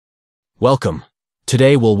Welcome.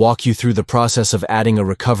 Today we'll walk you through the process of adding a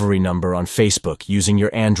recovery number on Facebook using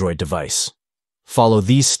your Android device. Follow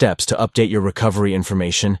these steps to update your recovery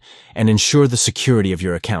information and ensure the security of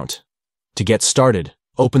your account. To get started,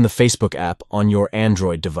 open the Facebook app on your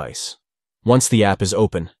Android device. Once the app is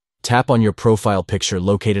open, tap on your profile picture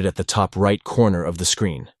located at the top right corner of the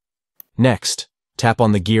screen. Next, tap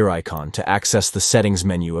on the gear icon to access the settings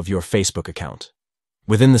menu of your Facebook account.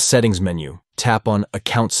 Within the settings menu, tap on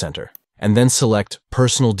Account Center, and then select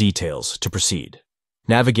Personal Details to proceed.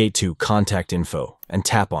 Navigate to Contact Info and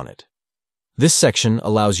tap on it. This section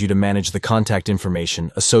allows you to manage the contact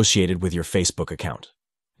information associated with your Facebook account.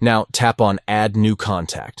 Now tap on Add New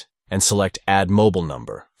Contact and select Add Mobile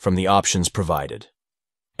Number from the options provided.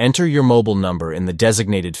 Enter your mobile number in the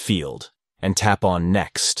designated field and tap on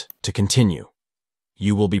Next to continue.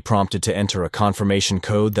 You will be prompted to enter a confirmation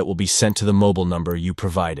code that will be sent to the mobile number you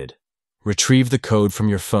provided. Retrieve the code from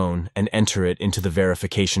your phone and enter it into the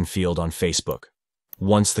verification field on Facebook.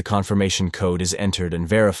 Once the confirmation code is entered and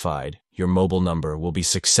verified, your mobile number will be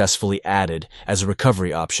successfully added as a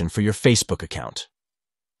recovery option for your Facebook account.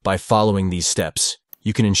 By following these steps,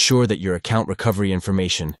 you can ensure that your account recovery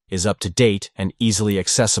information is up to date and easily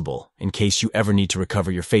accessible in case you ever need to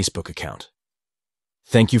recover your Facebook account.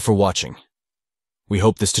 Thank you for watching. We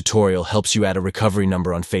hope this tutorial helps you add a recovery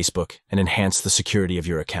number on Facebook and enhance the security of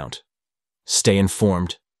your account. Stay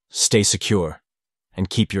informed, stay secure, and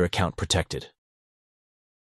keep your account protected.